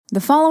The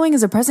following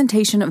is a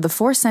presentation of the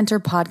Force Center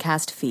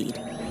podcast feed.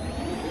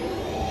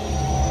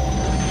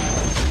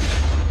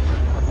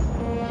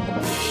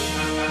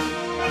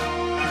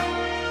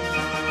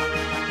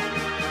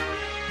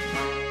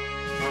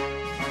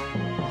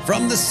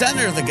 From the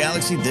center of the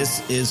galaxy,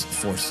 this is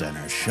Force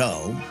Center's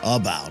show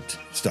about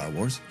Star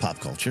Wars, pop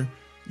culture,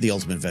 the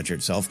ultimate adventure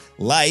itself,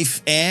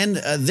 life, and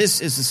this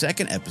is the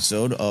second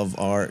episode of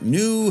our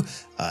new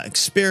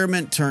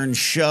experiment turned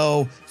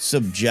show,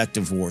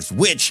 Subjective Wars,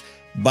 which,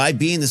 by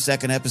being the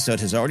second episode,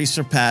 has already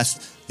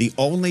surpassed the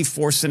only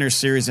Force Center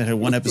series that had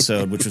one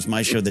episode, which was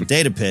my show, The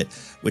Data Pit,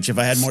 which if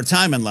I had more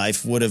time in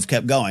life would have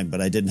kept going, but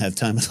I didn't have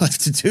time in life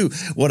to do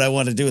what I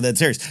wanted to do with that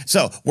series.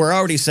 So we're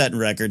already setting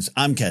records.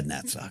 I'm Ken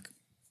Knapsack.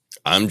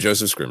 I'm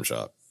Joseph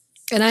Scrimshaw.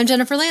 And I'm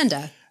Jennifer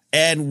Landa.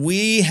 And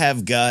we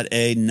have got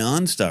a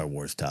non-Star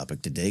Wars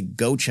topic today.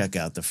 Go check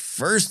out the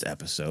first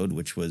episode,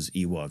 which was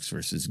Ewoks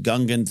versus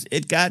Gungans.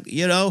 It got,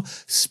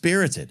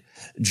 spirited.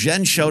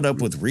 Jen showed up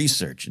with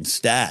research and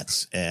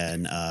stats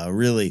and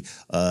really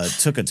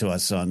took it to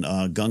us on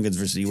Gungans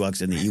versus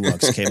Ewoks, and the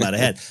Ewoks came out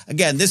ahead.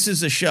 Again, this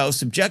is a show,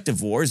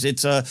 Subjective Wars.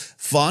 It's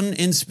fun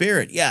in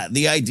spirit. Yeah,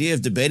 the idea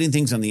of debating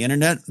things on the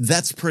internet,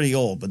 that's pretty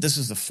old. But this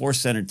is the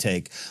Force-centered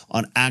take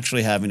on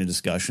actually having a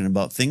discussion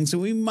about things that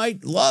we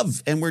might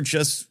love, and we're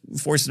just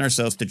forcing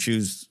ourselves to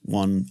choose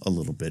one a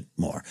little bit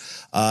more.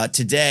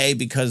 Today,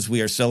 because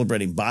we are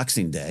celebrating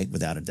Boxing Day,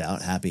 without a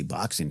doubt, happy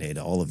Boxing Day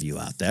to all of you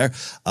out there,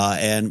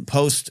 and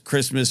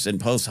post-Christmas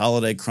and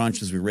post-holiday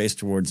crunch as we race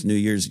towards New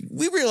Year's,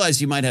 we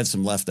realize you might have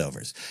some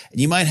leftovers,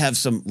 and you might have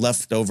some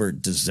leftover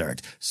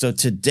dessert. So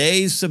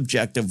today's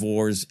Subjective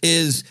Wars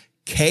is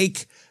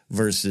cake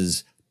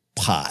versus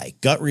pie.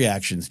 Gut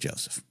reactions,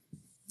 Joseph.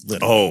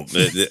 Literally.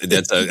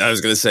 I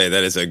was going to say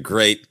that is a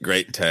great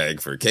tag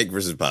for cake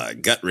versus pie.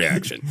 Gut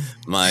reaction.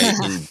 My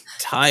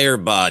entire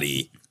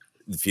body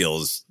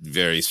feels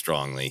very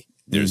strongly.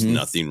 There's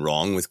nothing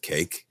wrong with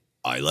cake.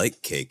 I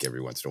like cake every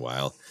once in a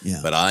while,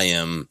 but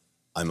I'm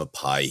a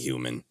pie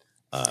human,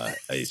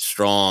 a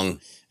strong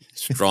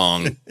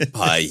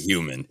pie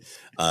human.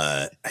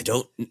 I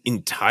don't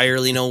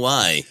entirely know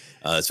why.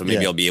 So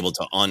maybe I'll be able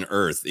to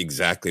unearth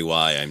exactly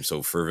why I'm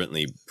so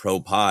fervently pro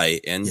pie.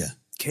 And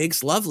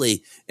cake's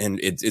lovely. And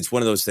it's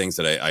one of those things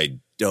that I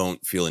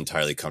don't feel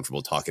entirely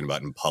comfortable talking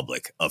about in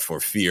public for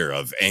fear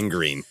of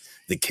angering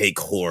the cake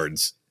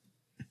hordes.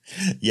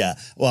 Yeah.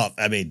 Well,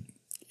 I mean,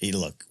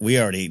 look, we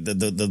already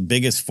the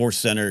biggest Force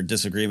Center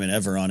disagreement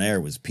ever on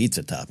air was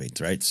pizza toppings,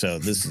 right? So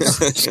this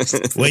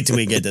is wait till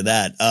we get to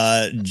that.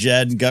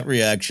 Jen, gut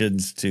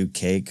reactions to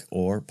cake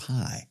or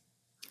pie?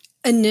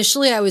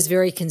 Initially, I was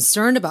very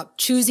concerned about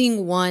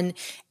choosing one,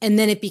 and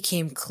then it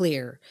became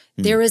clear.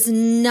 There is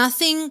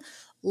nothing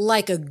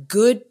like a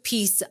good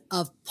piece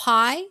of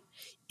pie.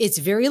 It's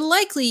very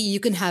likely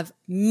you can have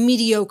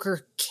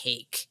mediocre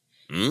cake.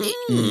 Even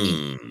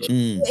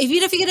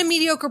if you get a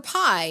mediocre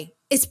pie,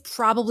 it's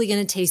probably going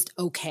to taste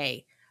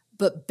okay.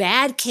 But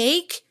bad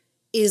cake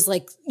is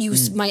like you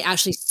might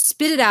actually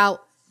spit it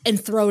out and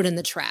throw it in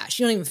the trash.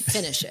 You don't even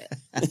finish it.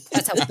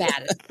 That's how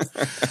bad it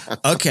is.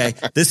 Okay.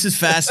 This is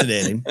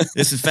fascinating.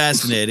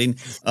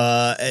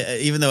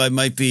 Even though I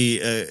might be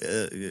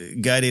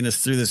guiding us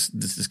through this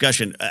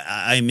discussion,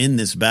 I'm in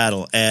this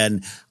battle.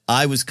 And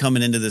I was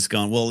coming into this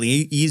going, well,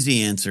 the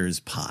easy answer is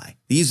pie.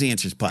 The easy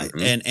answer is pie.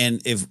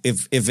 And if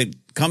it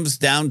comes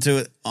down to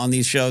it on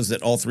these shows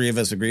that all three of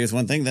us agree with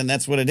one thing, then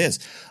that's what it is.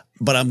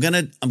 But I'm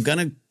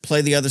gonna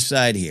play the other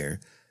side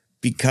here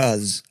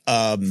because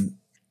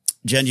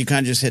Jen, you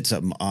kind of just hit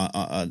something.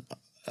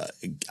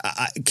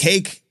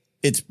 Cake,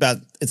 it's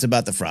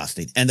about the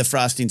frosting, and the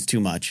frosting's too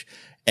much.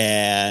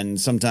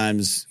 And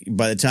sometimes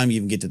by the time you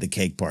even get to the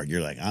cake part,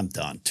 you're like, I'm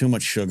done. Too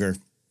much sugar,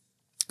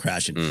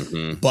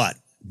 crashing.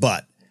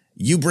 But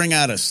you bring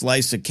out a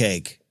slice of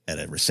cake at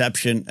a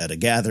reception, at a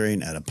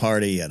gathering, at a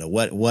party, at a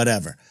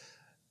whatever.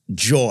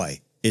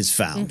 Joy is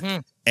found,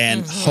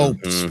 and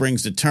hope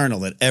springs eternal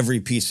that every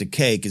piece of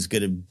cake is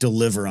going to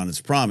deliver on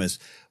its promise.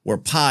 Where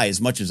pie,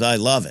 as much as I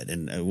love it,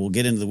 and we'll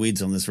get into the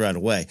weeds on this right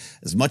away,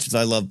 as much as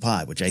I love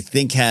pie, which I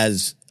think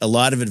has a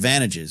lot of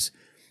advantages,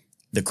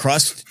 the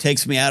crust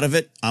takes me out of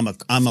it. I'm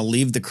a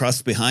leave the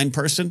crust behind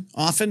person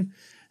often,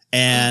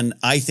 and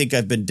I think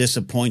I've been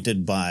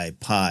disappointed by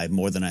pie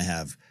more than I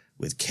have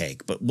with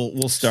cake. But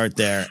we'll start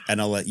there,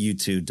 and I'll let you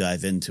two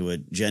dive into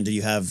it. Jen, do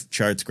you have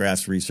charts,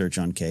 graphs, research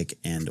on cake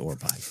and or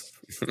pie?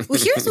 Well,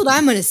 here's what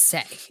I'm going to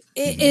say,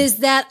 is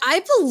that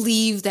I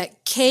believe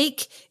that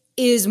cake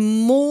is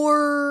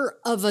more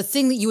of a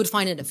thing that you would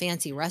find at a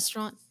fancy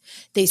restaurant.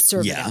 They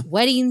serve it at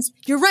weddings.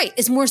 You're right.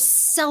 It's more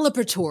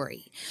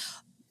celebratory.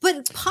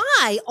 But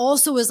pie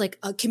also is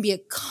can be a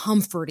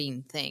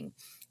comforting thing.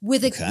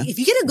 If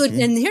you get a good,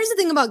 and here's the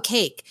thing about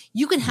cake,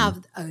 you can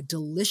have a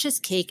delicious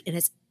cake and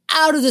it's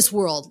out of this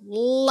world,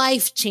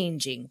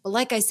 life-changing. But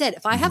like I said,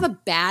 if I have a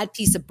bad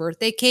piece of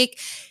birthday cake,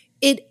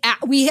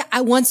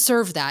 I once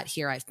served that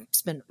here. I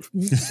spent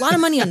a lot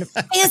of money on a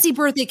fancy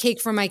birthday cake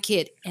for my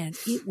kid, and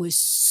it was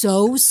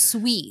so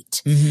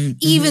sweet.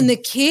 Even the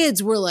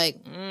kids were like,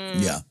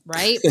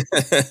 right?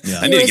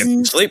 I need to get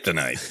some sleep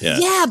tonight.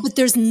 Yeah, but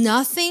there's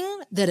nothing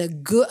that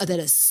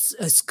a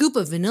scoop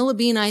of vanilla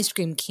bean ice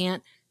cream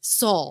can't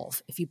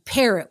solve if you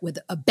pair it with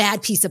a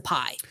bad piece of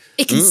pie.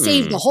 It can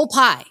save the whole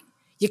pie.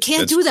 You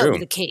can't do that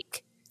with a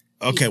cake.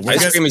 Okay,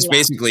 ice cream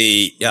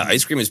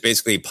is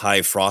basically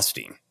pie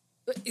frosting.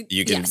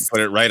 You can put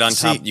it right on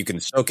top. You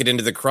can soak it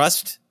into the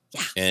crust,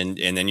 and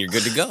then you're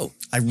good to go.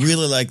 I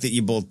really like that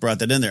you both brought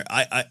that in there.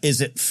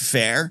 Is it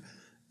fair?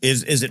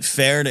 Is it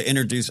fair to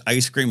introduce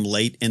ice cream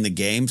late in the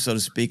game, so to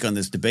speak, on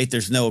this debate?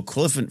 There's no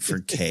equivalent for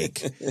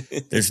cake.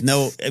 There's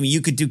no. I mean,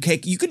 you could do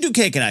cake. You could do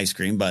cake and ice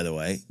cream, by the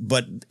way,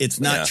 but it's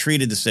not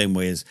treated the same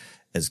way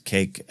as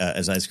cake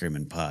as ice cream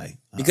and pie.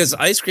 Because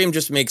ice cream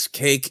just makes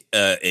cake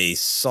a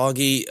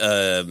soggy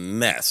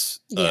mess.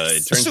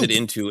 It turns it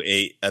into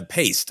a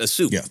paste, a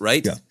soup,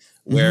 right? Yeah.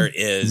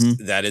 Whereas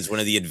that is one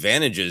of the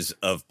advantages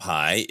of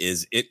pie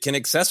is it can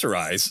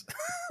accessorize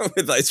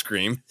with ice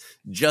cream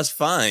just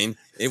fine.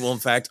 It will, in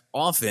fact,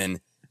 often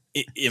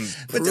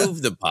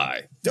improve the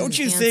pie. Don't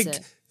you think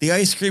the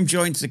ice cream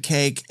joins the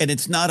cake, and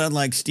it's not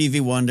unlike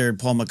Stevie Wonder and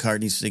Paul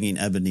McCartney singing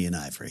Ebony and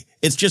Ivory.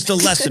 It's just a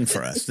lesson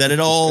for us that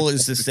it all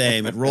is the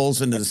same. It rolls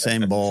into the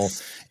same bowl.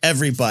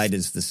 Every bite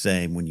is the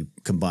same when you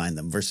combine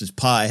them versus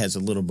pie has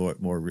a little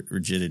bit more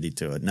rigidity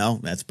to it.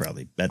 No, that's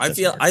probably – I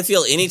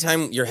feel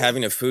anytime you're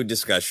having a food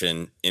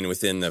discussion and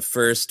within the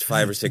first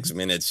 5 or 6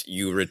 minutes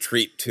you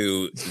retreat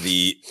to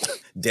the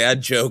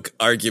dad joke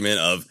argument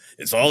of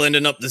it's all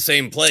ending up the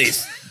same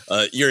place,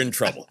 you're in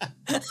trouble.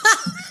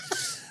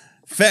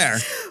 Fair.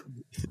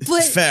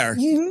 But fair.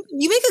 You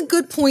make a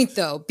good point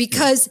though,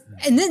 because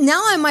and then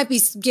now I might be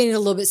getting a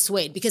little bit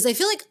swayed because I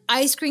feel like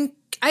ice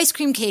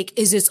cream cake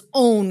is its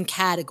own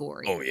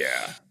category. Oh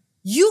yeah.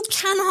 You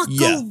cannot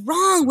go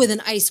wrong with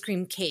an ice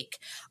cream cake.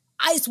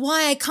 It's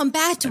why I come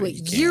back to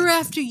it year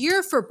after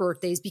year for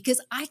birthdays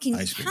because I can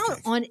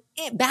count on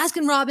it.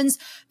 Baskin Robbins,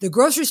 the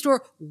grocery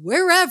store,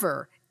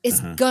 wherever, it's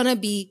gonna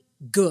be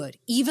good.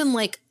 Even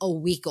like a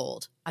week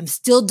old. I'm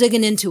still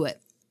digging into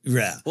it.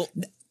 Yeah. Well,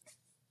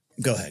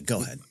 Go ahead.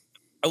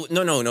 Oh,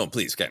 no,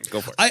 please, Ken, go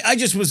for it. I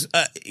just was,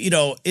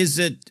 is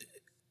it,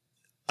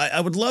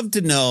 I would love to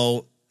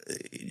know,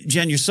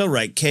 Jen, you're so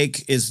right.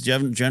 Cake is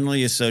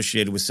generally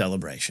associated with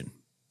celebration.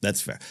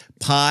 That's fair.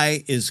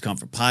 Pie is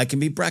comfort. Pie can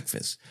be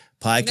breakfast.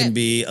 Pie can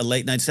be a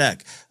late night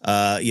snack.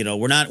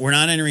 We're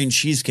not entering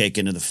cheesecake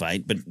into the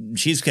fight, but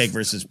cheesecake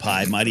versus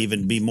pie might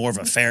even be more of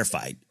a fair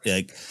fight.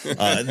 Like,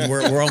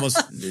 we're almost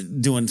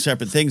doing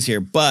separate things here,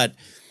 but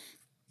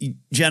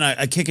Jen,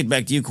 I kick it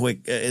back to you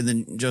quick, and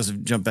then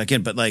Joseph jump back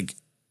in. But like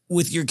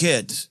with your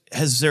kids,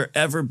 has there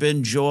ever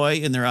been joy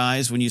in their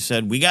eyes when you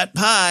said, "We got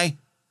pie"?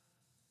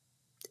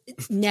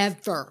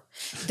 Never.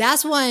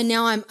 That's why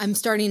now I'm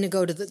starting to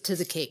go to the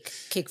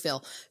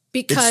Cakeville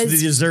because it's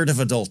the dessert of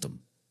adulthood.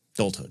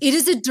 It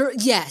is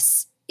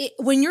yes.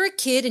 When you're a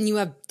kid and you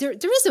have there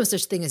is no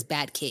such thing as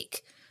bad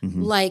cake.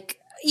 Like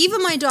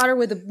even my daughter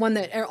with the one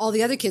that all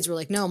the other kids were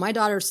like, no, my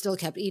daughter still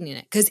kept eating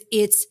it because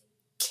it's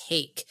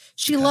cake.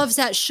 She loves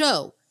that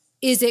show.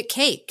 Is it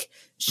cake?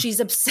 She's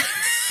obsessed.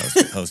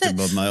 Hosted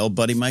by my old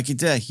buddy Mikey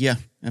Day. Yeah,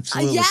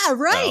 absolutely. Yeah,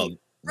 right. Well,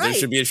 there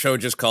should be a show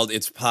just called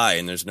It's Pie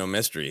and there's no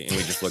mystery and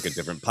we just look at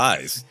different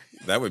pies.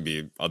 That would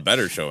be a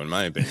better show in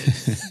my opinion.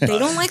 They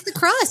don't like the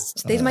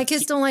crust. My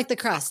kids don't like the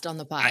crust on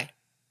the pie.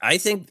 I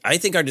think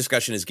our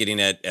discussion is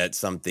getting at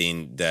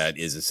something that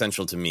is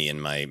essential to me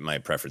and my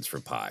preference for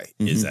pie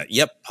is that,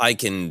 pie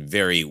can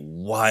vary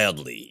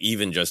wildly.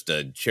 Even just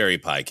a cherry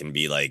pie can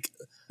be like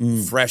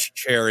fresh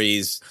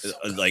cherries,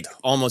 like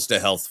almost a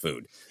health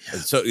food. Yeah.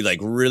 So like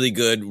really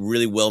good,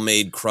 really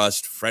well-made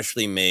crust,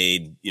 freshly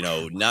made,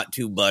 not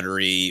too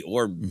buttery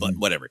or but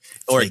whatever.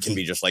 Or it can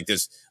be just like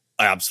this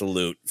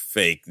absolute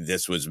fake.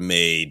 This was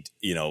made,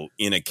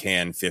 in a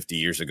can 50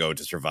 years ago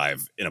to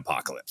survive an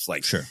apocalypse.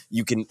 Like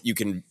you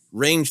can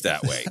range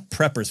that way.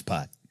 Prepper's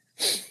pie.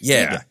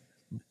 Yeah.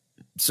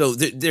 So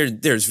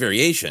there's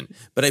variation,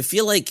 but I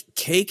feel like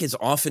cake is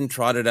often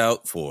trotted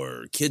out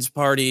for kids'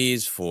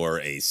 parties,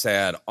 for a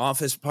sad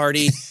office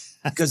party,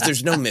 because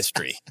there's no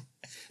mystery.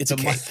 It's a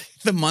cake.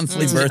 The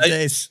monthly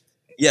birthdays.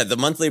 The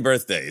monthly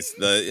birthdays.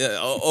 The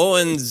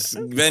Owen's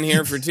been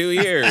here for 2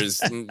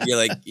 years. And you're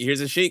like,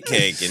 here's a sheet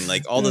cake, and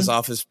like all those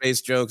Office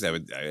Space jokes.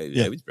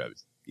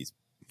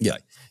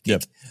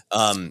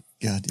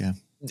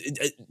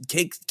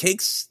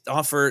 Cakes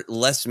offer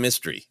less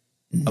mystery.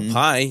 A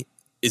pie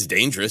is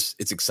dangerous.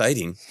 It's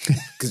exciting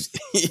because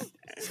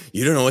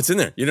you don't know what's in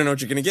there. You don't know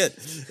what you're going to get.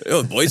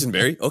 Oh,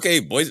 boysenberry. Okay,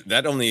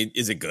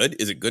 is it good?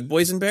 Is it good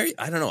boysenberry?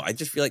 I don't know. I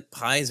just feel like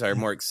pies are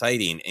more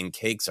exciting and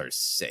cakes are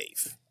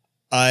safe.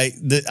 I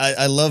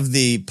love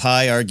the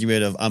pie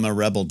argument of I'm a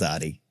rebel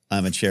Dottie.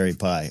 I'm a cherry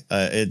pie.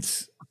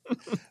 Here's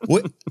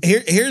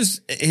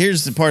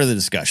the part of the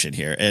discussion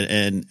here.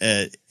 And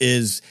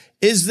is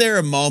there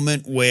a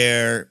moment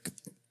where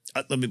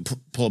let me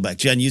pull it back.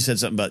 Jen, you said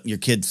something about your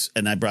kids,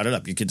 and I brought it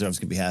up. Your kids are always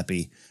going to be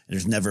happy.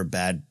 There's never a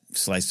bad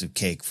slice of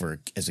cake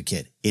as a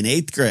kid. In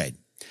 8th grade,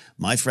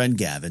 my friend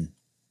Gavin,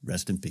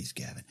 rest in peace,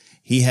 Gavin,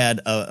 he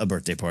had a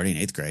birthday party in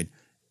 8th grade,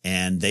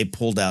 and they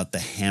pulled out the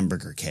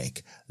hamburger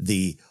cake.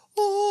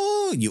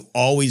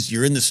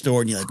 You're in the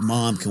store and you're like,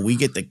 Mom, can we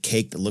get the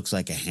cake that looks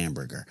like a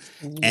hamburger?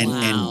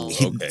 And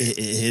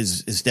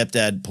his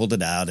stepdad pulled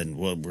it out, and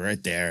we're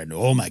right there. And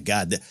oh my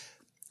God,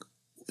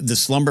 the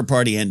slumber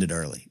party ended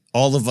early.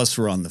 All of us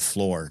were on the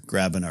floor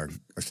grabbing our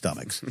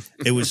stomachs.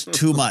 It was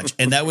too much.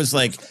 And that was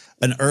like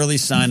an early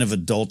sign of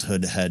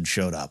adulthood had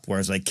showed up,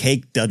 whereas like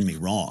cake done me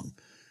wrong.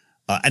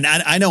 And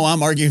I know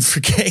I'm arguing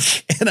for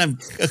cake and I'm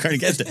going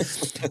against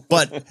it.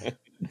 But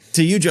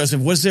to you,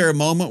 Joseph, was there a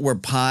moment where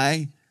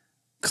pie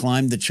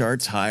climbed the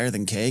charts higher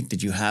than cake?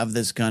 Did you have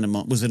this kind of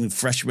moment? Was it a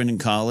freshman in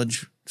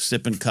college,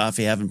 sipping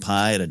coffee, having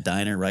pie at a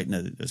diner, writing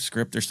a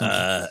script or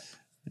something?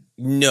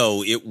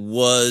 No, it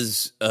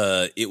was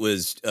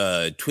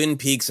Twin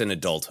Peaks and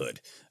adulthood.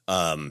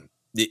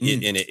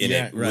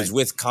 It was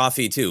with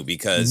coffee too,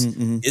 because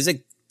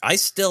I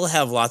still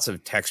have lots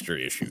of texture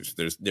issues.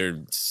 There's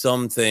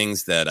some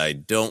things that I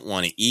don't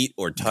want to eat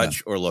or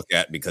touch or look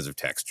at because of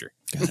texture.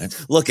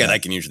 I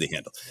can usually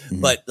handle.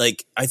 But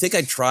like, I think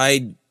I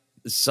tried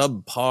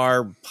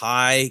subpar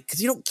pie,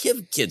 because you don't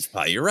give kids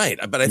pie. You're right.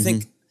 But I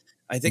think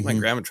my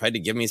grandma tried to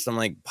give me some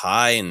like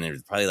pie, and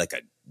there's probably like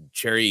a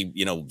cherry,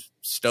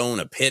 stone,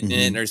 a pit in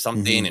it or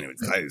something. And it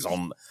was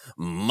all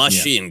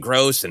mushy and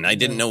gross. And I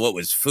didn't know what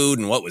was food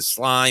and what was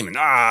slime, and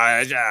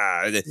had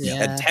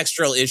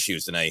textural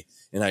issues. And I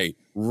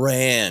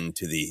ran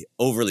to the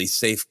overly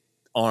safe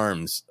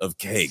arms of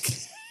cake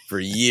for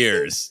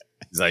years.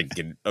 Like,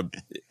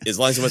 as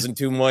long as it wasn't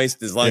too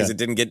moist, as long as it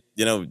didn't get,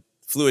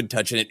 fluid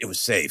touching it, it was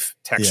safe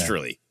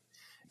texturally.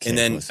 And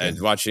then I was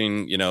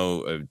watching,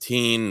 a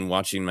teen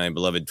watching my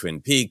beloved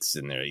Twin Peaks,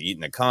 and they're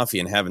eating the coffee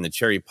and having the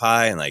cherry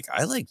pie. And like,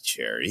 I like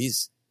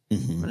cherries.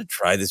 I'm going to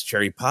try this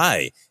cherry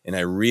pie. And I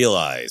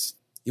realized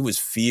it was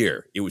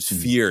fear. It was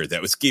fear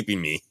that was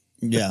keeping me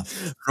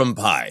from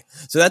pie.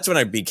 So that's when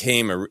I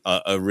became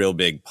a real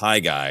big pie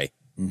guy.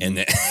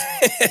 And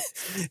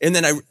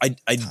then, I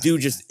do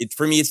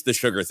for me, it's the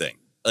sugar thing.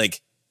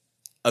 Like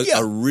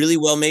a really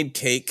well-made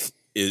cake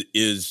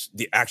is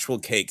the actual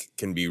cake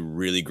can be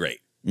really great.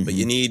 But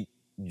you need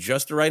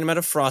just the right amount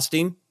of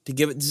frosting to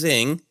give it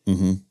zing.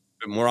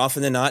 But more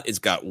often than not, it's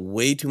got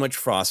way too much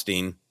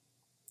frosting,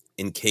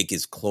 and cake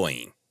is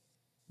cloying.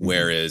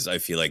 Whereas I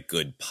feel like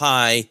good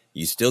pie,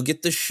 you still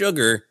get the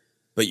sugar,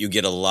 but you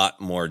get a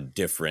lot more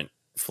different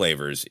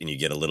flavors, and you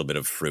get a little bit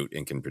of fruit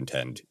and can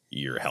pretend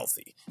you're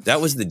healthy. That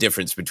was the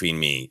difference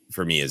between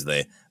for me is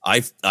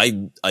I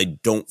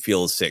don't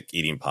feel sick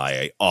eating pie.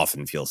 I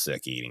often feel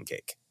sick eating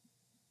cake.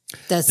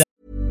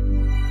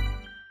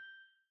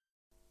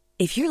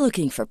 If you're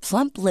looking for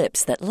plump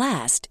lips that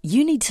last,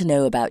 you need to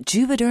know about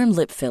Juvederm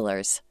lip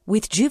fillers.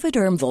 With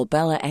Juvederm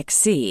Volbella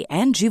XC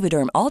and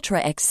Juvederm Ultra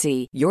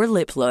XC, your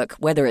lip look,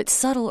 whether it's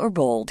subtle or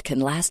bold, can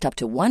last up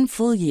to 1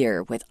 full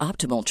year with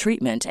optimal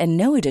treatment and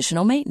no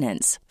additional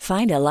maintenance.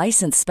 Find a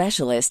licensed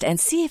specialist and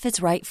see if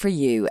it's right for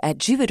you at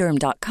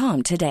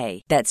Juvederm.com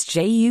today. That's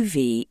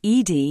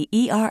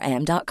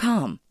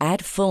JUVEDERM.com.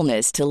 Add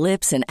fullness to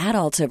lips in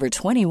adults over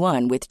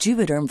 21 with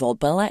Juvederm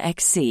Volbella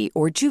XC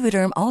or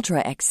Juvederm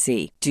Ultra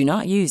XC. Do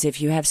not use if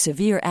you have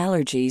severe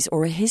allergies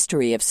or a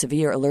history of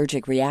severe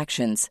allergic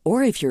reactions,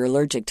 or if you're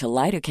allergic to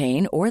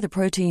lidocaine or the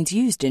proteins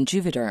used in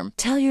Juvederm.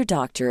 Tell your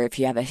doctor if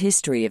you have a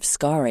history of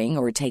scarring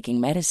or taking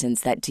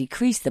medicines that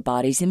decrease the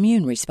body's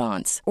immune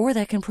response or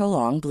that can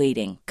prolong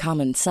bleeding.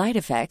 Common side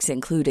effects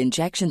include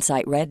injection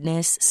site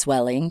redness,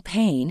 swelling,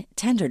 pain,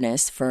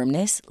 tenderness,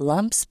 firmness,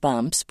 lumps,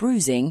 bumps,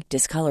 bruising,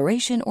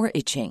 discoloration, or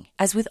itching.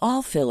 As with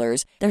all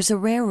fillers, there's a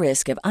rare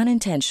risk of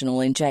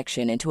unintentional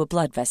injection into a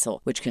blood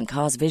vessel, which can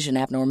cause vision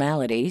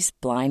abnormalities,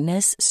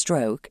 blindness,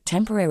 stroke,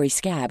 temporary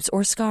scabs,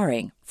 or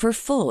scarring. For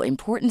full,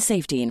 important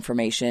safety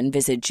information,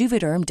 visit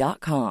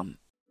Juvederm.com.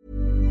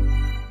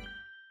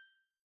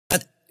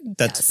 That's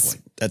the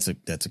point. That's a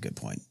good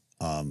point.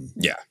 That's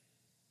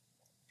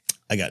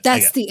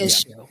the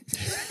issue.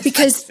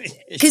 Because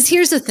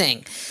here's the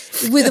thing.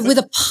 With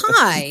a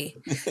pie,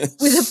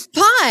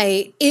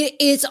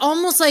 it's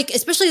almost like,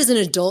 especially as an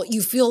adult,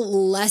 you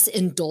feel less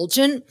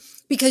indulgent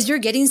because you're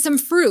getting some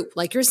fruit,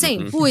 like you're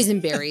saying,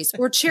 boysenberries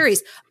or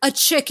cherries, a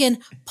chicken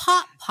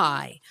pot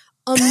pie,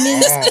 a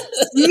minced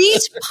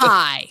meat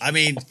pie. I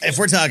mean, if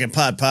we're talking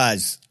pot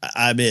pies,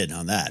 I'm in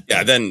on that.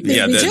 Yeah, then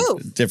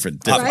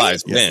different pot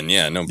pies win.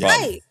 Yeah, no problem.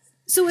 Right.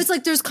 So it's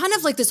like there's kind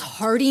of like this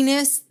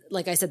hardiness,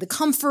 like I said, the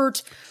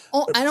comfort.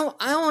 I don't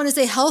want to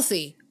say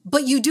healthy,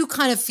 but you do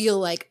kind of feel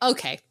like,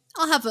 okay,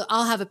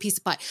 I'll have a piece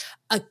of pie.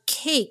 A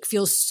cake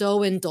feels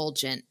so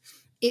indulgent.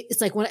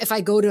 It's like if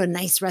I go to a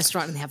nice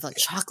restaurant and they have like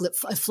a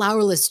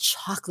flourless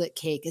chocolate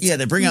cake. It's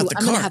they bring out the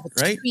cart, I'm gonna have a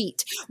right?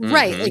 treat.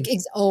 Right. Like,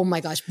 oh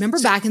my gosh. Remember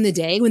back in the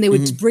day when they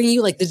would bring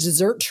you like the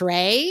dessert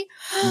tray?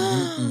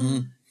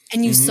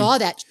 and you saw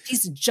that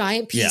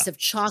giant piece of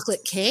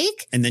chocolate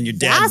cake. And then your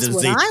dad does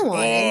what I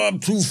wanted. Oh, I'm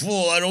too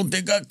full. I don't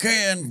think I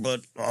can,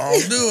 but I'll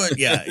do it.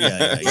 Yeah.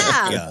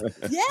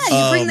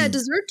 You bring that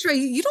dessert tray.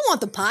 You don't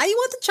want the pie. You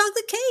want the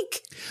chocolate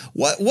cake.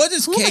 What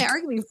is Who cake? am I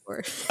arguing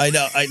for? I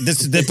know.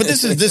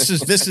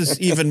 This is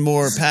even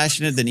more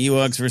passionate than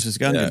Ewoks versus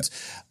Gungans.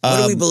 What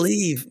do we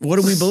believe? What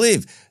do we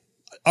believe?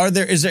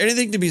 Is there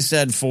anything to be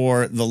said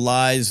for the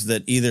lies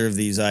that either of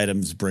these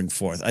items bring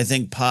forth? I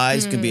think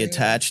pies can be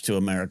attached to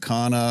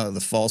Americana. The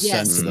false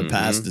sense of the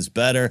past is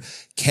better.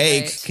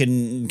 Cake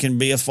can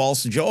be a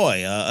false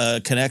joy,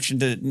 a connection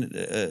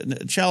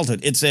to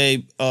childhood. It's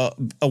a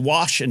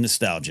wash in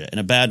nostalgia in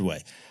a bad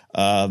way.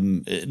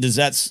 Does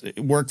that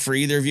work for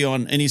either of you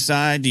on any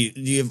side? Do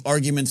you have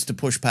arguments to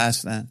push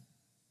past that?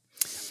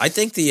 I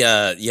think the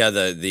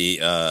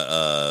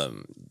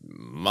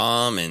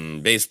mom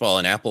and baseball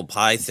and apple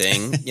pie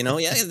thing,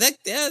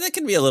 that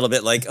can be a little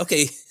bit like,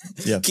 okay,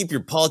 keep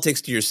your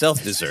politics to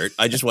yourself, dessert.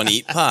 I just want to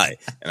eat pie,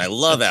 and I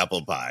love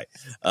apple pie.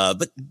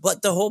 But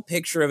the whole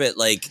picture of it,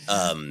 like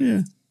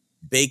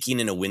baking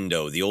in a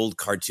window, the old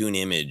cartoon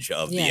image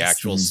of the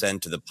actual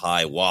scent of the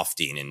pie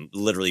wafting and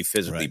literally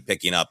physically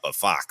picking up a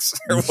fox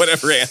or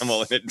whatever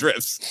animal, and it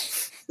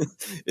drifts.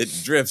 It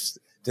drifts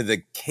to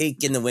the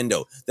cake in the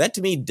window. That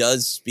to me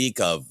does speak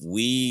of,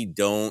 we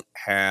don't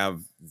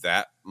have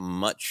that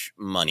much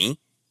money.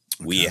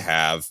 Okay. We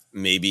have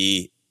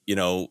maybe,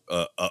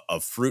 a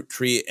fruit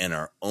tree in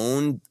our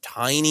own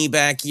tiny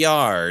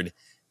backyard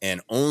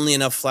and only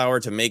enough flour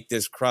to make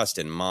this crust,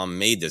 and mom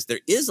made this. There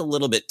is a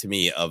little bit to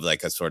me of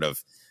like a sort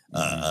of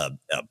a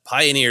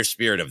pioneer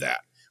spirit of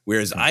that.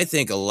 Whereas I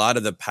think a lot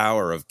of the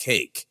power of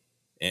cake,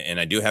 and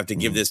I do have to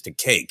give this to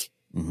cake,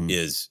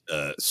 is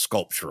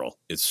sculptural.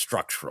 It's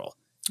structural.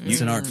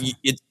 It's an art.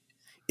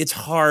 It's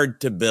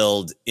hard to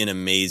build an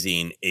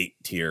amazing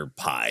 8-tier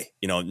pie.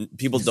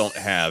 People don't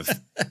have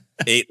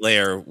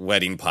 8-layer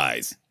wedding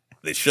pies.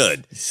 They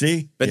should.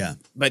 See?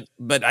 But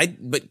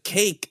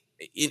cake,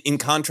 in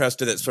contrast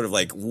to that sort of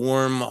like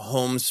warm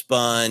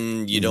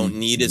homespun, you don't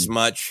need as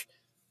much.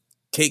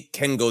 Cake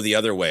can go the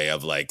other way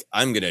of like,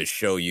 I'm going to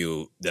show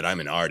you that I'm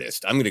an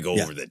artist. I'm going to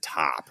go over the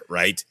top,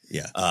 right?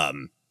 Yeah.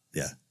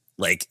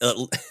 Like,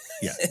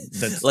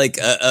 that's like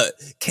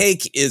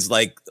cake is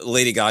like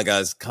Lady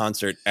Gaga's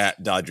concert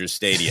at Dodger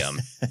Stadium,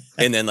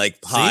 and then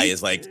like pie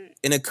is like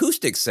an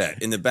acoustic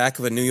set in the back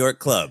of a New York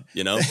club.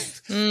 Yeah,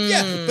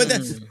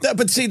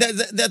 but see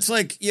that's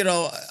like,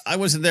 I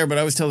wasn't there, but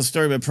I always tell the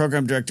story about a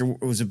program director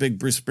who was a big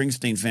Bruce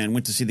Springsteen fan,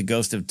 went to see the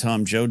Ghost of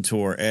Tom Joad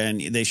tour, and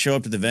they show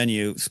up to the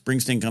venue.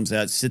 Springsteen comes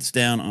out, sits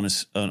down on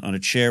a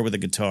chair with a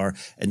guitar,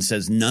 and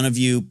says, "None of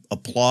you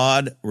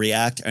applaud,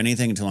 react, or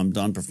anything until I'm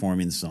done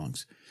performing the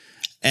songs."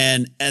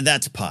 And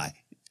that's pie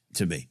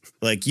to me.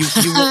 Like you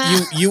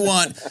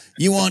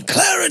want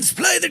Clarence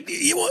play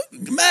you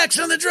want Max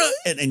on the drum,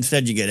 and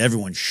instead you get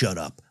everyone shut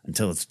up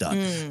until it's done.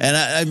 And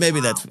I maybe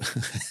that's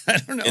I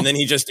don't know. And then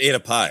he just ate a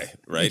pie,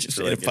 right? He just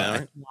ate a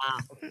pie.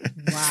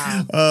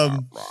 Wow.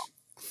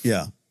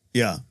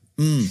 Yeah.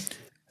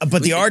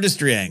 But the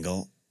artistry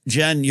angle,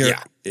 Jen,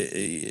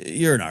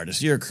 you're an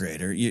artist. You're a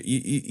creator.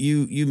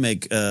 You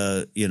make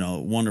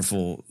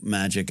wonderful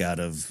magic out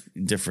of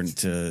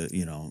different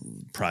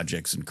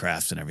projects and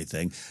crafts and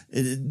everything.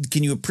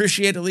 Can you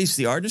appreciate at least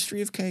the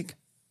artistry of cake?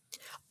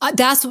 I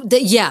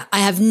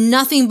have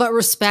nothing but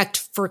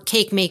respect for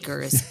cake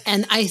makers,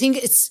 and I think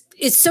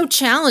it's so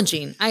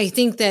challenging. I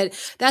think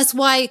that's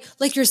why,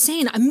 like you're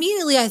saying,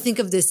 immediately I think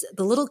of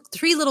the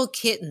three little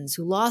kittens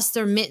who lost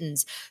their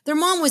mittens. Their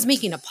mom was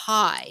making a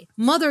pie.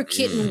 Mother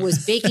kitten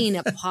was baking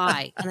a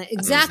pie. And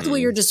exactly what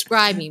you're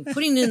describing,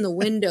 putting it in the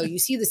window. You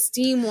see the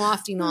steam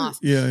wafting off.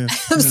 Yeah. I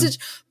have such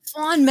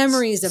fond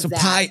memories of that.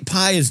 So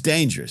pie is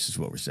dangerous, is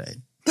what we're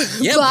saying.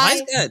 Yeah,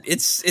 pie's good.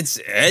 It's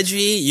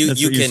edgy.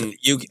 You can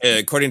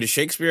according to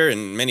Shakespeare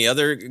and many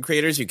other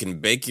creators, you can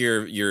bake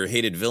your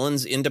hated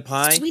villains into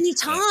pie. Sweeney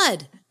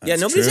Todd.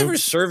 Nobody's ever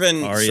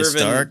serving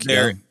Stark,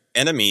 their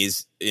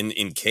enemies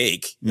in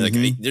cake. Like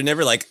they're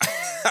never like,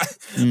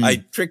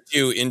 I tricked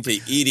you into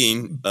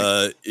eating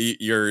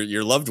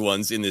your loved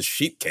ones in this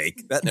sheep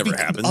cake. That never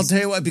happens. I'll tell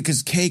you what,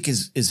 because cake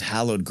is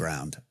hallowed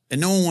ground,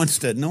 and no one wants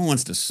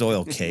to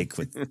soil cake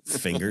with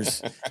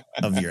fingers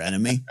of your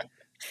enemy.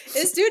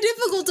 It's too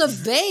difficult to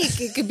bake.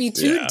 It could be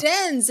too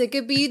dense. It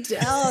could be But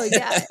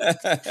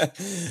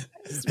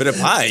a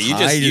pie,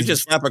 you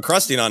just slap a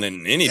crusting on it,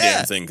 and any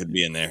damn thing could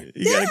be in there.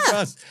 You got a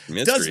crust.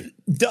 Mystery.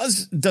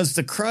 Does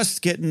the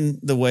crust get in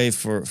the way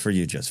for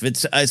you,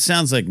 Joseph? It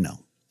sounds like no.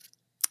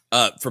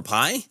 For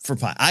pie? For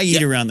pie, I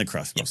eat around the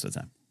crust most of the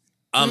time.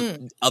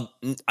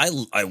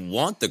 I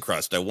want the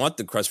crust. I want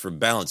the crust for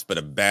balance, but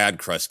a bad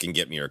crust can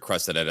get me, or a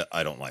crust that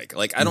I don't like.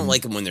 Like, I don't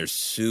like them when they're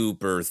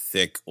super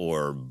thick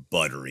or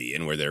buttery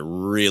and where they're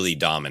really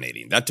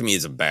dominating. That to me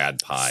is a bad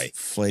pie.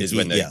 Flaky, is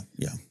when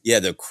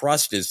the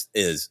crust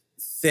is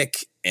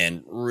thick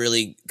and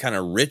really kind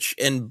of rich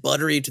and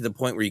buttery to the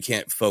point where you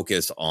can't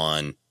focus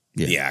on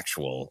the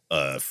actual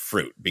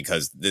fruit,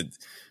 because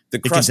The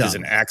crust is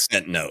an dominate.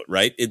 accent note,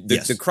 right?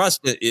 The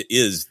crust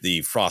is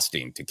the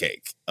frosting to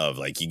cake of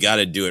like, you got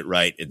to do it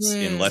right. It's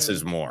in less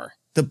is more.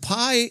 The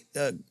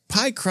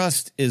pie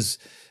crust it's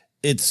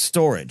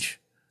storage.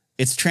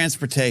 It's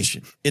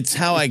transportation. It's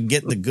how I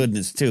get the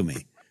goodness to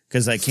me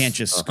because I can't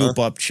just scoop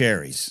up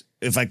cherries.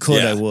 If I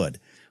could, I would.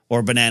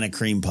 Or banana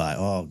cream pie.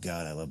 Oh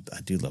God,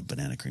 I do love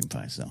banana cream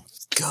pie. So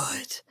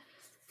Good.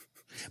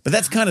 but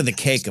that's kind of the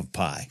cake of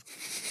pie.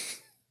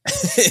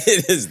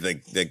 It is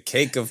the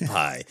cake of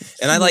pie.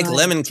 And I like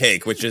lemon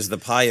cake, which is the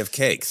pie of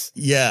cakes.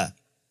 Yeah.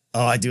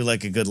 Oh, I do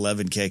like a good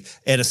lemon cake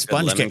and a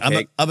sponge lemon cake.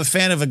 cake. I'm a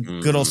fan of a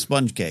good old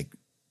sponge cake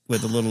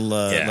with a little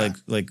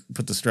like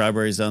put the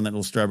strawberries on that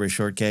little strawberry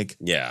shortcake.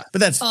 Yeah. But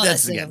that's so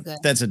again, good.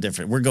 that's a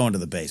different. We're going to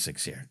the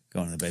basics here.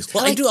 Going to the basics.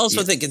 Well, I do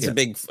also think it's a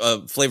big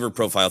flavor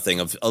profile thing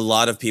of a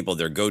lot of people.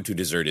 Their go-to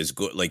dessert is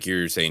good. Like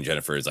you're saying,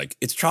 Jennifer, is like,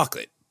 it's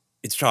chocolate.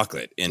 It's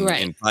chocolate.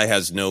 And pie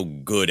has no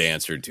good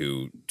answer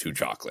to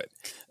chocolate.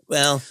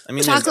 Well, I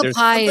mean, chocolate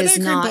pie is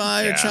not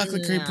pie or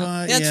chocolate cream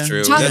pie. That's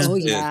true.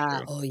 Chocolate-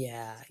 Oh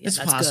yeah. It's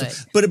that's possible,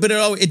 good. but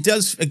it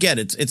does again.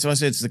 It's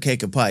the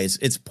cake of pie.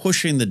 It's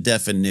pushing the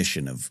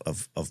definition of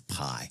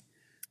pie.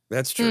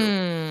 That's true.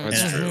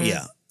 That's true.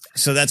 Yeah.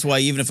 So that's why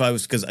even if I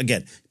was because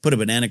again, put a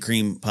banana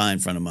cream pie in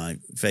front of my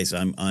face,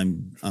 I'm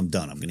done. I'm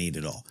going to eat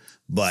it all.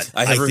 But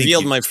I have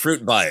revealed think my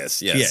fruit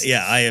bias. Yes.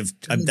 Yeah. I have.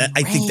 I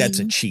think that's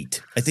a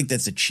cheat. I think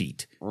that's a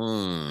cheat.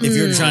 If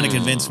you're trying to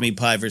convince me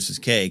pie versus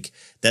cake,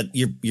 that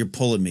you're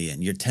pulling me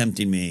in. You're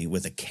tempting me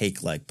with a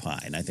cake like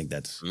pie, and I think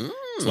that's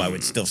why I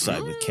would still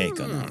side with cake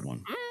on that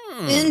one.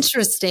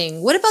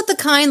 Interesting. What about the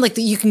kind like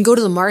that you can go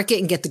to the market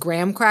and get the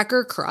graham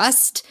cracker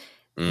crust?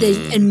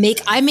 I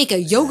make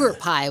a yogurt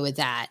pie with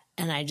that,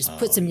 and I just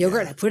put some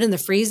yogurt and I put it in the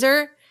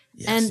freezer,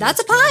 and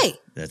that's a pie. Good.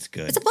 That's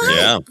good. It's a pie.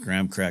 Yeah.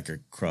 Graham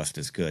cracker crust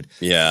is good.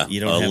 Yeah. You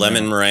don't a have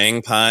lemon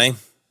meringue pie.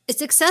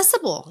 It's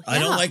accessible. I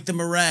don't Yeah. like the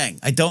meringue.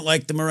 I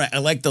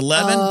like the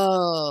lemon.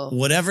 Oh.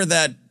 Whatever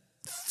that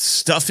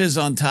stuff is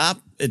on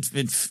top,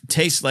 it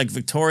tastes like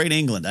Victorian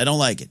England. I don't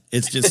like it.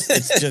 It's just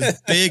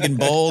big and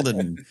bold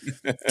and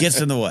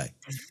gets in the way.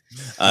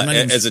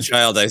 As a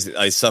child,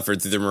 I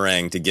suffered through the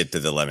meringue to get to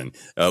the lemon.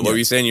 What were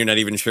you saying? You're not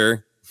even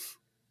sure?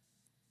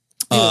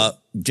 Ken.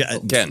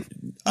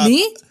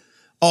 Me?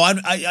 Oh,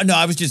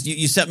 I was just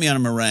you set me on a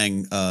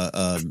meringue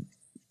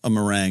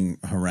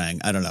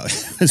harangue. I don't know.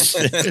 It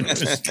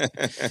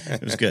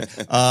was good.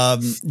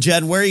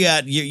 Jen, where are you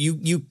at?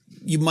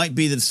 You might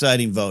be the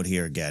deciding vote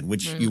here again,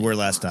 which you were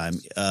last time.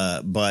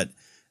 But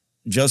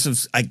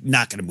Joseph's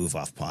not going to move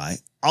off pie.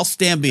 I'll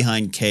stand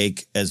behind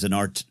cake as an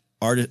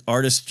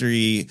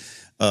artistry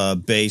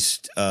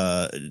based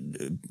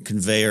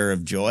conveyor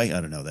of joy.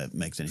 I don't know if that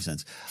makes any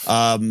sense.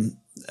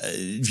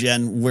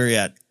 Jen, where are you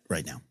at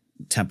right now?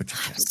 Temperature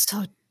check. I'm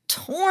so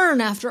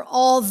torn after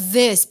all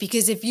this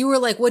because if you were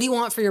like, what do you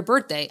want for your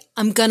birthday?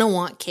 I'm going to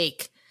want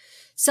cake.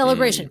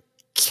 Celebration,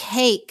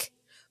 cake.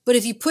 But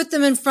if you put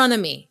them in front of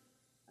me,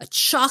 a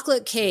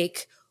chocolate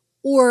cake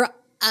or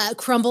a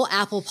crumble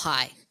apple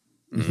pie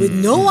with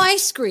no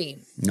ice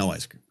cream. No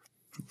ice cream.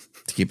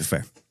 To keep it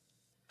fair.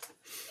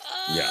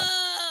 Yeah.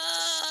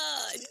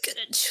 I'm going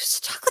to choose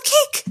chocolate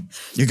cake.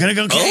 You're going to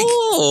go cake?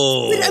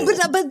 Oh. But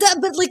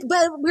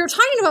we were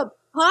talking about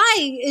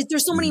pie.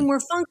 There's so many more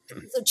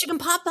functions. So chicken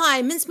pot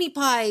pie, mincemeat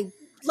pie,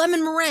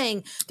 lemon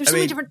meringue. There's so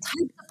many different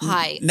types of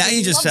pie. Now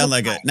you just sound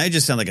like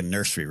a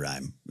nursery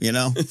rhyme,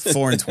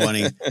 4 and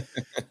 20. I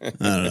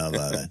don't know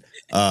about that.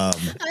 I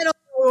don't know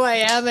who I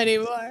am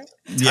anymore.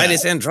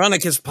 Titus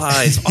Andronicus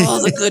pies.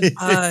 All the good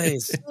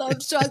pies. Love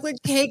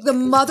chocolate cake. The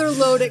mother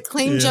load at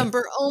Claim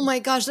Jumper. Oh my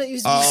gosh, that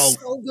used to be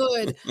so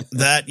good.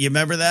 You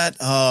remember that?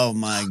 Oh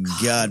my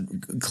God.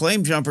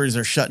 Claim jumpers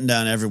are shutting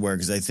down everywhere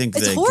because I think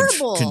It's they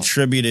horrible.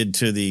 contributed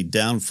to the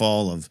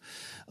downfall of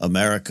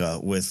America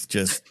with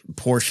just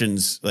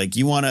portions. Like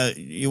you want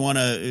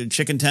a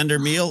chicken tender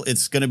meal?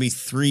 It's going to be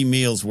 3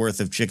 meals worth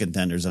of chicken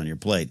tenders on your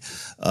plate.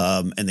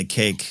 And the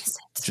cake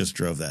just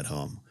drove that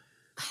home.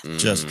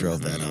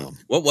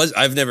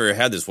 I've never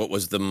had this. What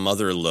was the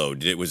mother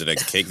load? Was it a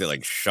cake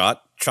that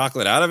shot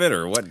chocolate out of it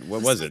or what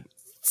was it?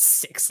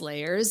 6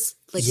 layers.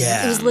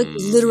 Yeah. It was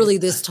literally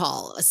this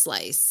tall, a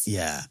slice.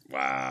 Yeah.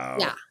 Wow.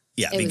 Yeah.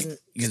 Yeah, It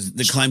because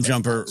the Claim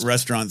Jumper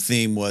restaurant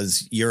theme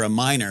was you're a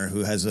miner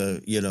who has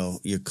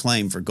your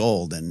claim for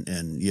gold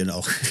and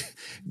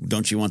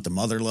don't you want the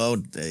mother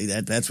load?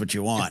 That's what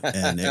you want.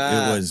 And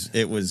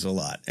it was a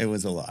lot. It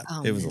was a lot.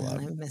 Oh, it was man, a lot.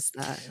 I missed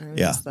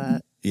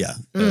that. Yeah.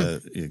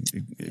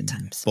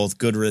 Both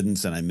good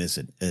riddance and I miss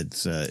it.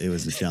 It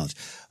was a challenge.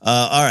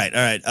 All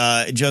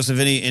right. Joseph,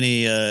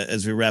 any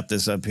as we wrap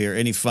this up here,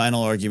 any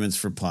final arguments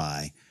for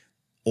pie,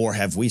 or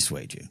have we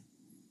swayed you?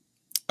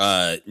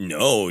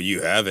 No,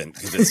 you haven't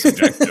because it's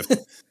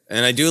subjective.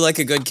 And I do like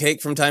a good cake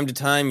from time to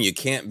time. You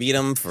can't beat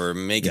them for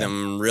making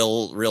them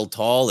real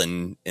tall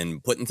and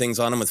putting things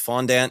on them with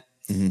fondant.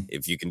 Mm-hmm.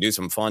 If you can do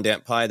some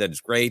fondant pie, that is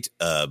great.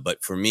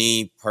 But for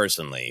me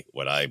personally,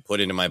 what I put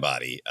into my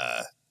body,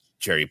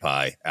 cherry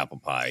pie, apple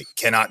pie,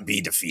 cannot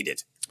be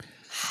defeated.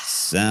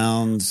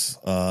 Sounds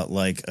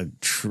like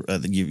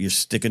you're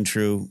sticking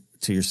true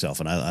to yourself,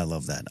 and I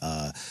love that.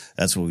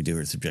 That's what we do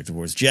here at Subjective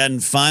Wars. Jen,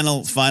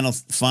 final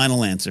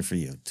answer for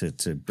you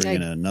to bring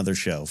in another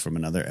show from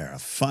another era.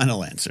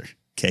 Final answer: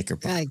 cake or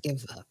pie?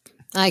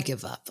 I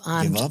give up.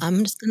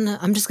 I'm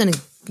just gonna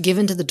give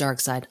into the dark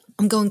side.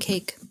 I'm going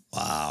cake.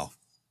 Wow.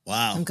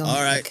 I'm going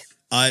All right. cake.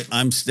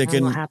 I'm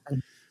sticking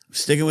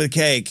with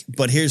cake,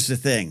 but here's the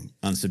thing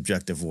on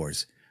Subjective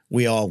Wars.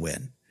 We all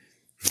win.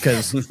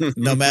 Because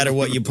no matter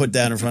what you put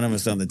down in front of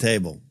us on the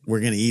table, we're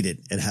going to eat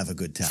it and have a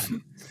good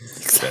time.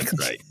 That's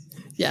right.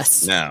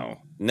 Yes. Now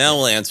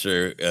we'll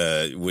answer,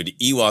 would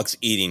Ewoks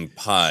eating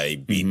pie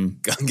beat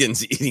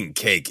Gungans eating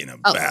cake in a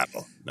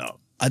battle? No.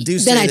 I do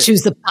say Then I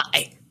choose the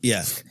pie.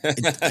 Yeah.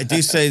 I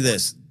do say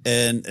this.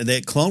 And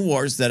the Clone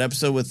Wars, that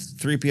episode with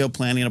 3PO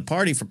planning a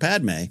party for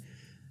Padme,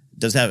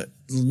 does have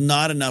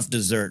not enough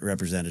dessert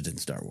represented in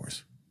Star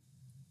Wars.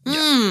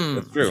 Yeah,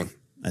 that's true.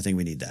 I think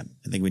we need that. Yeah.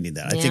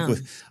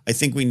 I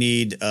think we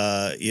need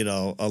a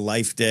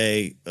Life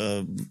Day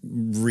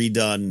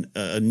redone,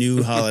 a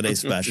new holiday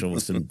special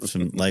with some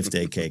Life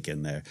Day cake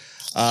in there.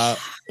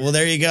 Well,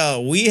 there you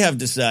go. We have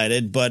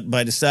decided, but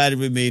by decided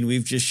we mean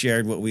we've just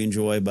shared what we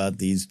enjoy about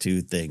these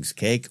two things,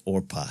 cake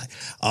or pie.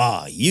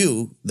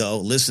 You, though,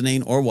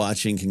 listening or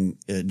watching, can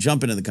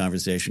jump into the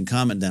conversation,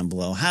 comment down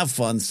below, have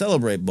fun,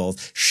 celebrate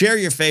both, share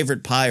your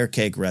favorite pie or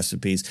cake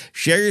recipes,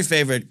 share your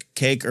favorite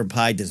cake or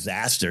pie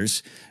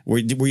disasters. Were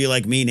you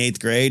like me in 8th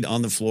grade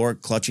on the floor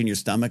clutching your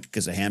stomach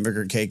because a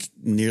hamburger cake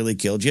nearly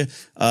killed you?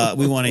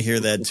 We want to hear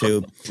that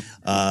too.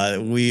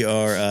 We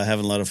are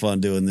having a lot of fun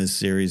doing this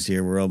series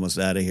here. We're almost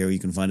out of here. You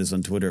can find us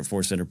on Twitter at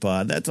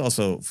ForceCenterPod. That's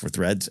also for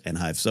Threads and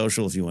Hive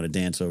Social if you want to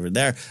dance over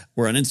there.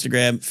 We're on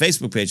Instagram.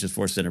 Facebook page is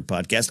Force Center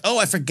Podcast. Oh,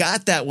 I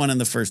forgot that one in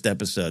the first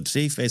episode.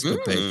 See?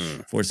 Facebook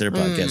page, Force Center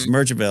Podcast.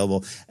 Merch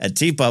available at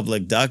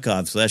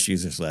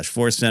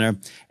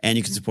tpublic.com/user/ForceCenter. And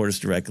you can support us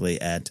directly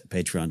at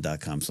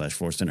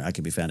patreon.com/ForceCenter. I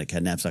can be found at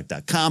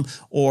cadnapsock.com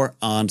or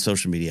on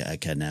social media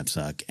at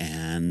cadnapsock.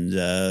 And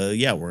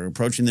we're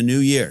approaching the new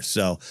year.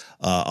 So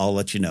I'll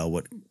let you know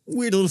what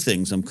weird little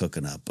things I'm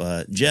cooking up.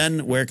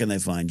 Jen, where can they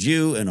find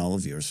you and all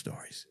of your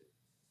stories?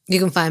 You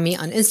can find me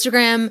on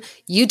Instagram,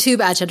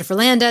 YouTube at Jennifer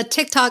Landa,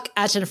 TikTok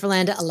at Jennifer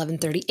Landa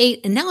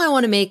 1138. And now I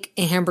want to make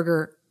a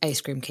hamburger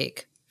ice cream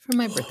cake for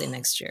my birthday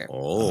next year.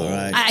 All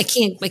right. I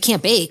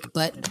can't bake,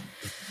 but it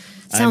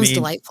sounds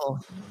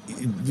delightful.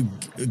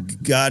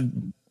 God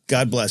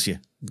bless you.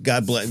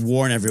 God bless.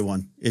 Warn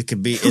everyone. It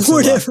could be.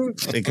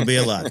 It could be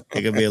a lot.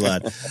 It could be a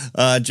lot.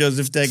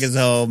 Joseph, take us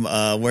home.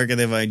 Where can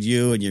they find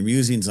you and your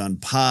musings on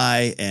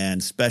pie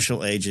and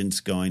special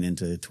agents going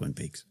into Twin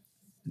Peaks?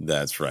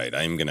 That's right.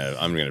 I'm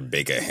gonna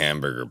bake a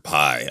hamburger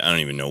pie. I don't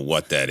even know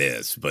what that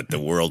is, but the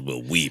world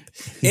will weep.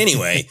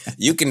 Anyway,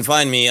 you can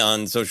find me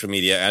on social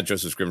media at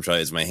Joseph Scrimshaw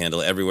is my handle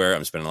everywhere.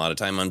 I'm spending a lot of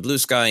time on Blue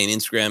Sky and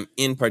Instagram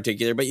in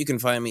particular, but you can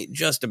find me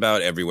just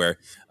about everywhere.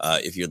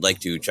 If you'd like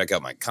to check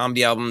out my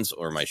comedy albums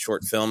or my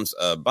short films,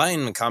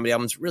 buying my comedy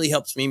albums really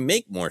helps me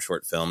make more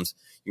short films.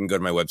 You can go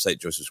to my website,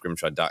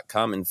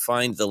 josephscrimshaw.com, and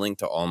find the link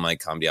to all my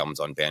comedy albums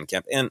on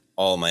Bandcamp and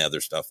all my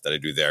other stuff that I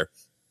do there.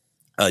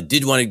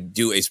 Did want to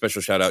do a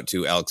special shout out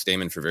to Alex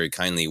Damon for very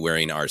kindly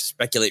wearing our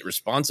Speculate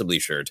Responsibly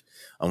shirt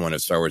on one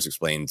of Star Wars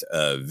Explained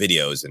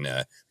videos and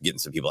getting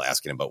some people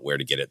asking about where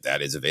to get it.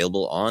 That is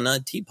available on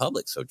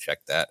TeePublic, so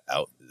check that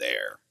out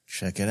there.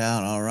 Check it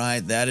out. All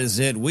right, that is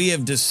it. We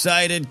have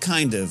decided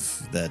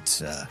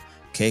that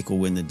cake will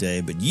win the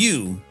day, but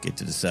you get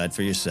to decide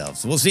for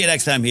yourselves. We'll see you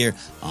next time here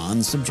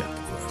on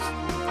Subjective Wars.